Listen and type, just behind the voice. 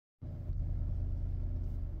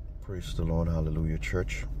Praise the Lord. Hallelujah,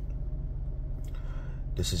 church.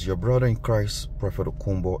 This is your brother in Christ, Prophet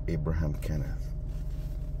Okumbo Abraham Kenneth.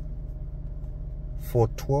 For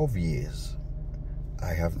 12 years,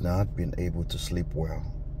 I have not been able to sleep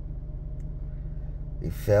well.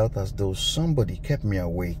 It felt as though somebody kept me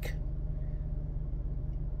awake.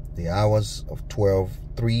 The hours of 12,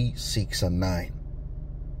 3, 6, and 9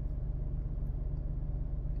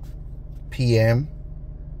 p.m.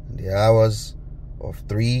 The hours of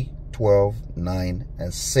 3, 12, 9,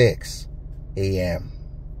 and 6 a.m.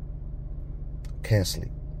 Can't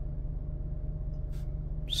sleep.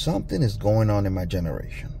 Something is going on in my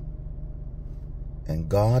generation, and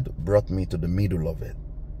God brought me to the middle of it.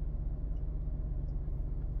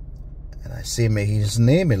 And I say, may His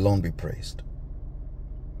name alone be praised.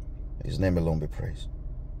 His name alone be praised.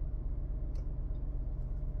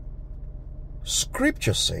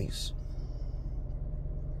 Scripture says,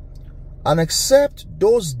 and except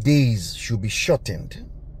those days should be shortened,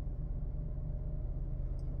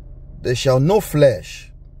 there shall no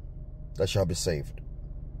flesh that shall be saved.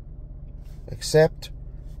 Except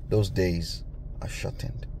those days are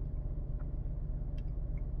shortened.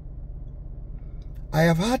 I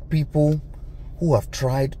have had people who have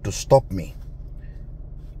tried to stop me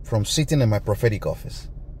from sitting in my prophetic office,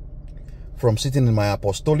 from sitting in my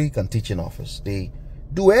apostolic and teaching office. They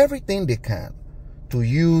do everything they can to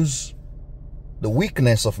use the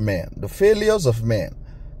weakness of men, the failures of men,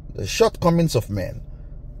 the shortcomings of men.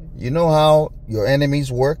 You know how your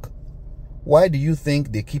enemies work? Why do you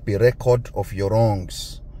think they keep a record of your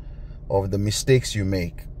wrongs, of the mistakes you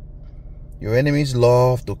make? Your enemies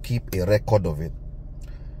love to keep a record of it,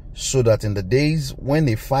 so that in the days when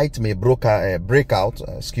a fight may break out,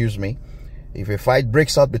 if a fight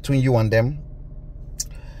breaks out between you and them,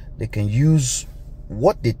 they can use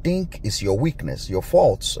what they think is your weakness, your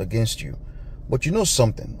faults against you. But you know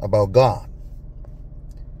something about God?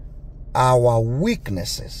 Our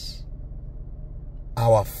weaknesses,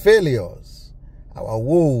 our failures, our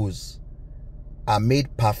woes are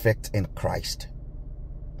made perfect in Christ.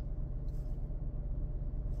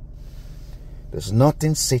 There's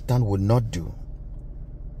nothing Satan would not do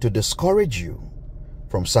to discourage you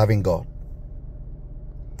from serving God.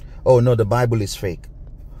 Oh no, the Bible is fake.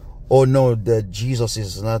 Oh no, Jesus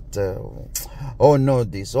is not, oh no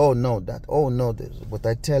this, oh no that, oh no this. But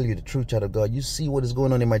I tell you the truth, child of God, you see what is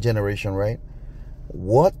going on in my generation, right?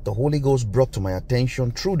 What the Holy Ghost brought to my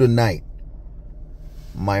attention through the night,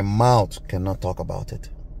 my mouth cannot talk about it.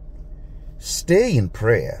 Stay in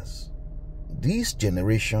prayers. This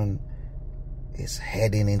generation is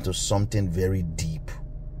heading into something very deep.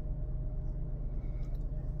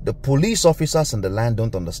 The police officers in the land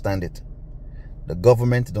don't understand it. The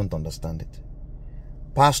government don't understand it.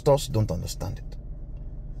 Pastors don't understand it.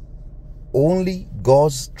 Only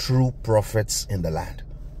God's true prophets in the land.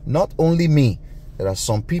 Not only me. There are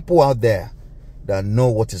some people out there that know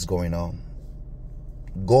what is going on.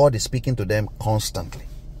 God is speaking to them constantly.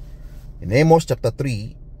 In Amos chapter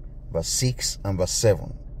 3, verse 6 and verse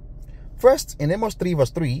 7. First, in Amos 3, verse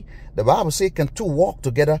 3, the Bible says, can two walk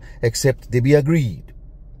together except they be agreed?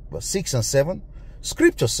 Verse 6 and 7,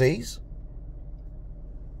 Scripture says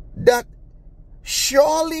that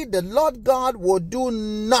surely the Lord God will do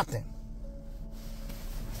nothing,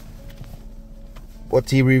 but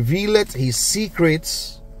He revealeth His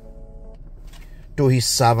secrets to His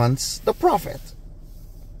servants, the prophet.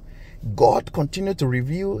 God continued to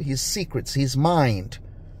reveal His secrets, His mind,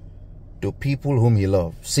 to people whom He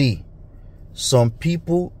loves. See, some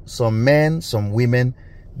people, some men, some women,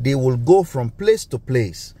 they will go from place to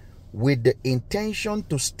place with the intention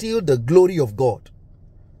to steal the glory of God,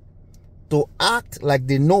 to act like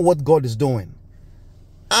they know what God is doing,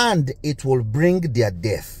 and it will bring their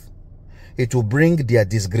death. It will bring their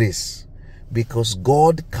disgrace, because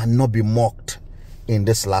God cannot be mocked in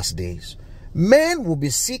these last days. Men will be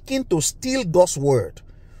seeking to steal God's word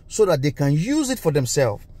so that they can use it for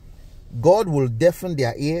themselves. God will deafen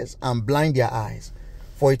their ears and blind their eyes.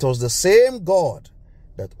 For it was the same God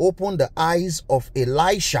that opened the eyes of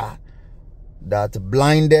Elisha that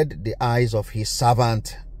blinded the eyes of His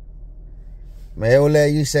servant. You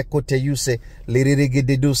say, let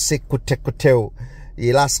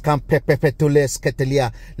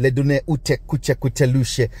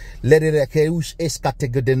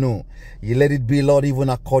it be, Lord, even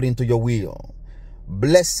according to your will.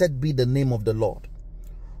 Blessed be the name of the Lord.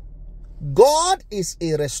 God is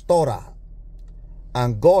a restorer,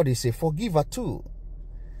 and God is a forgiver too.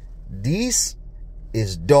 This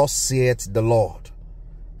is thus saith the Lord.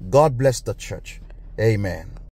 God bless the church. Amen.